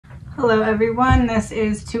Hello everyone, this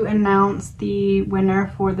is to announce the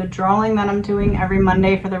winner for the drawing that I'm doing every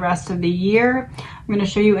Monday for the rest of the year. I'm going to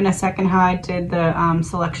show you in a second how I did the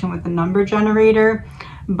selection with the number generator,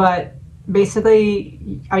 but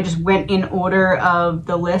basically I just went in order of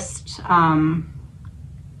the list of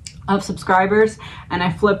subscribers, and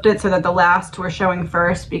I flipped it so that the last were showing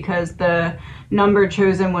first because the number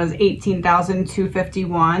chosen was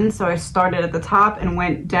 18,251. So I started at the top and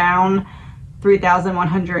went down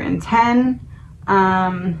 3,110,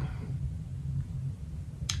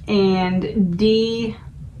 and D.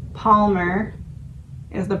 Palmer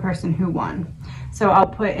is the person who won. So I'll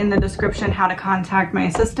put in the description how to contact my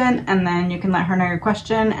assistant, and then you can let her know your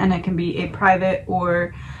question, and it can be a private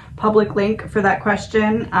or public link for that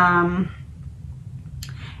question.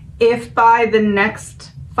 If by the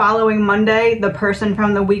next following Monday the person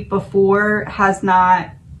from the week before has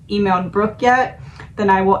not emailed Brooke yet, then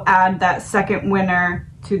I will add that second winner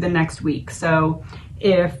to the next week. So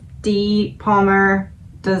if D. Palmer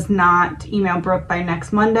does not email Brooke by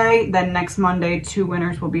next Monday, then next Monday 2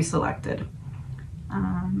 winners will be selected.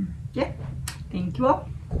 Yeah, thank you all.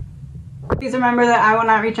 Please remember that I will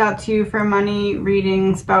not reach out to you for money,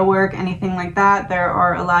 reading, spell work, anything like that. There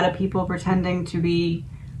are a lot of people pretending to be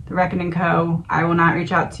The Reckoning Co. I will not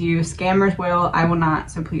reach out to you. Scammers will, I will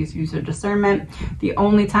not, so please use your discernment. The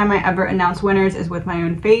only time I ever announce winners is with my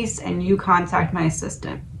own face, and you contact my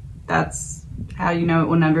assistant. That's how you know it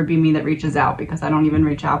will never be me that reaches out, because I don't even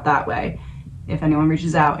reach out that way. If anyone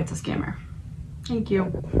reaches out, it's a scammer. Thank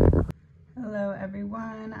you. Hello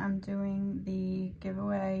everyone, I'm doing the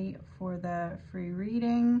giveaway for the free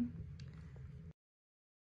reading,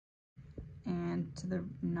 and to the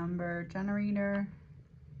number generator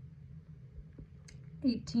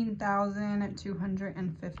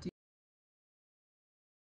 18,250.